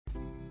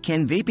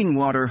Can vaping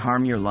water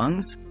harm your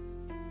lungs?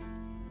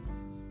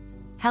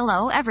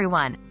 Hello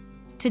everyone!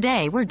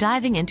 Today we're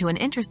diving into an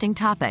interesting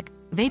topic,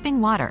 vaping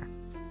water.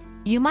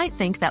 You might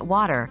think that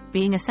water,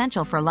 being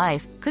essential for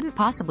life, couldn't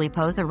possibly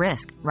pose a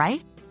risk,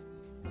 right?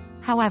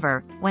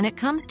 However, when it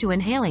comes to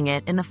inhaling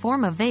it in the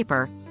form of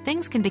vapor,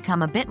 things can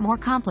become a bit more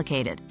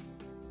complicated.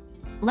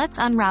 Let's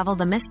unravel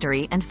the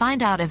mystery and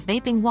find out if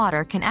vaping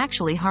water can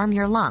actually harm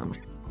your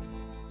lungs.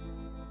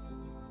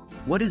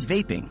 What is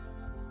vaping?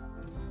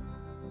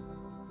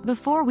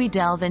 Before we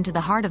delve into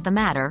the heart of the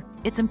matter,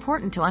 it's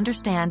important to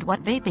understand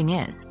what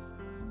vaping is.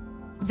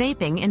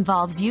 Vaping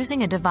involves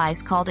using a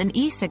device called an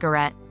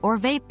e-cigarette, or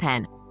vape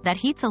pen, that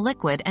heats a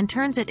liquid and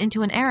turns it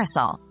into an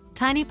aerosol,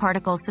 tiny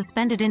particles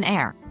suspended in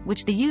air,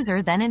 which the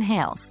user then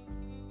inhales.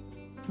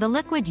 The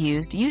liquid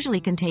used usually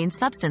contains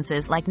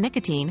substances like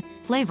nicotine,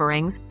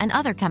 flavorings, and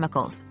other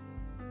chemicals.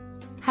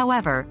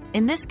 However,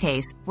 in this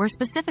case, we're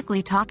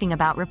specifically talking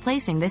about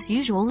replacing this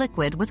usual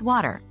liquid with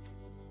water.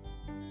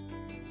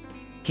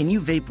 Can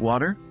you vape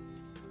water?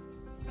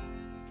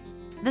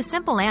 The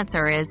simple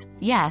answer is,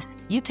 yes,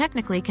 you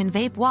technically can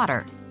vape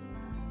water.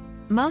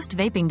 Most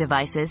vaping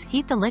devices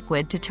heat the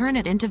liquid to turn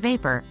it into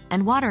vapor,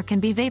 and water can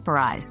be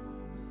vaporized.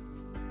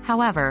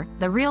 However,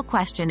 the real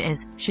question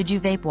is, should you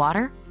vape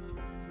water?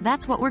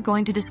 That's what we're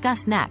going to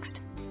discuss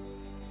next.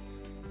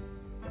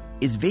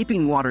 Is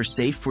vaping water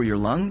safe for your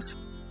lungs?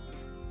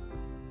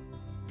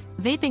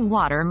 Vaping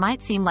water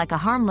might seem like a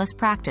harmless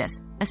practice,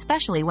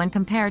 especially when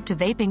compared to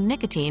vaping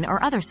nicotine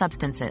or other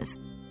substances.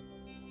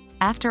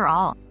 After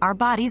all, our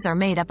bodies are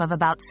made up of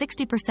about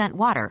 60%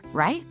 water,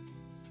 right?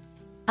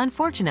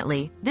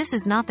 Unfortunately, this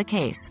is not the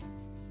case.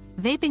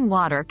 Vaping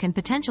water can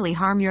potentially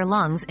harm your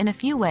lungs in a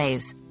few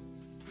ways.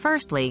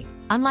 Firstly,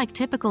 unlike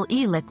typical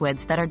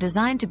e-liquids that are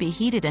designed to be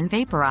heated and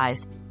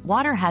vaporized,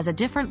 water has a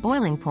different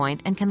boiling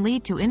point and can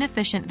lead to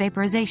inefficient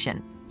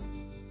vaporization.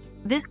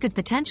 This could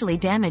potentially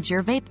damage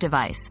your vape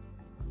device.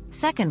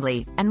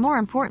 Secondly, and more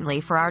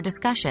importantly for our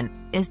discussion,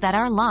 is that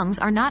our lungs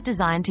are not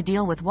designed to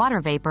deal with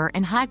water vapor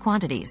in high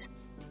quantities.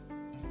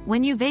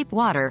 When you vape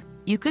water,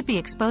 you could be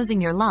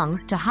exposing your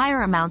lungs to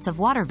higher amounts of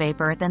water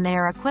vapor than they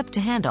are equipped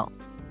to handle.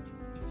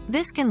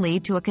 This can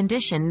lead to a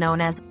condition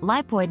known as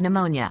lipoid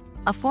pneumonia,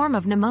 a form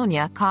of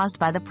pneumonia caused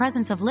by the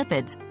presence of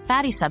lipids,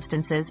 fatty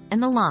substances,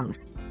 in the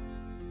lungs.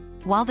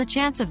 While the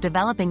chance of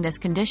developing this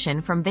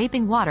condition from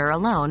vaping water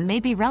alone may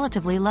be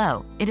relatively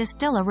low, it is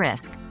still a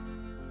risk.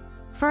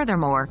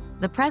 Furthermore,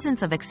 the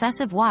presence of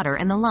excessive water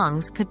in the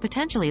lungs could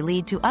potentially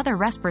lead to other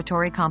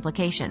respiratory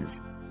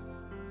complications.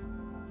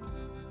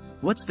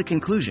 What's the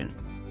conclusion?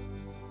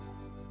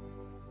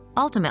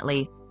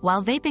 Ultimately,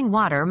 while vaping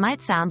water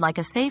might sound like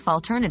a safe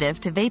alternative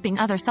to vaping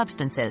other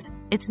substances,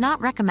 it's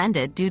not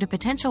recommended due to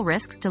potential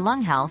risks to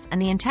lung health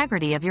and the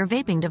integrity of your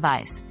vaping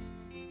device.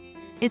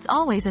 It's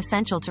always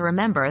essential to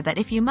remember that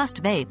if you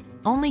must vape,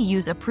 only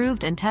use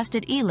approved and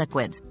tested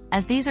e-liquids,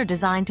 as these are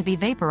designed to be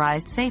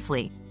vaporized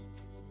safely.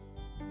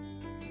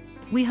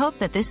 We hope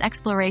that this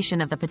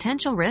exploration of the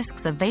potential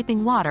risks of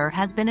vaping water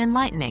has been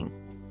enlightening.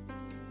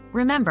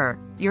 Remember,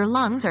 your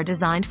lungs are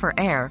designed for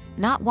air,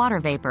 not water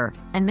vapor,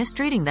 and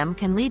mistreating them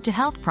can lead to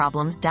health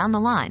problems down the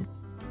line.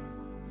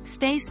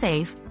 Stay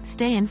safe,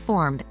 stay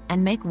informed,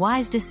 and make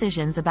wise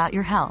decisions about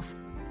your health.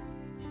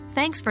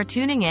 Thanks for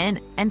tuning in,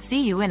 and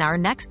see you in our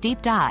next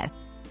deep dive.